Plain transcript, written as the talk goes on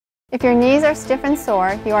If your knees are stiff and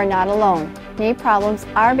sore, you are not alone. Knee problems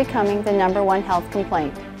are becoming the #1 health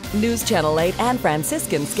complaint. News Channel 8 and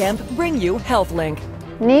Franciscan Skemp bring you HealthLink.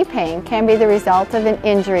 Knee pain can be the result of an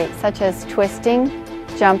injury such as twisting,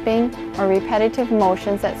 jumping, or repetitive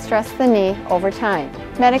motions that stress the knee over time.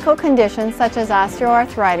 Medical conditions such as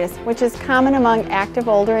osteoarthritis, which is common among active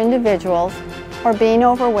older individuals, or being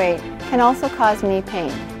overweight can also cause knee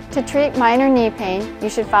pain. To treat minor knee pain, you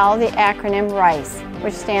should follow the acronym RICE,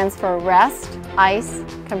 which stands for Rest, Ice,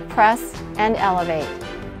 Compress, and Elevate.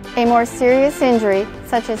 A more serious injury,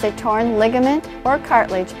 such as a torn ligament or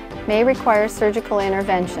cartilage, may require surgical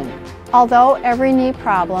intervention. Although every knee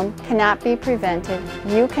problem cannot be prevented,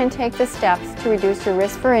 you can take the steps to reduce your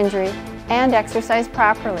risk for injury and exercise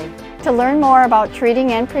properly. To learn more about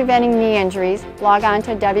treating and preventing knee injuries, log on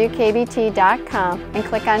to WKBT.com and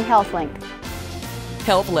click on HealthLink.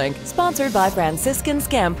 HealthLink, sponsored by Franciscan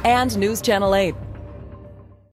Skemp and News Channel 8.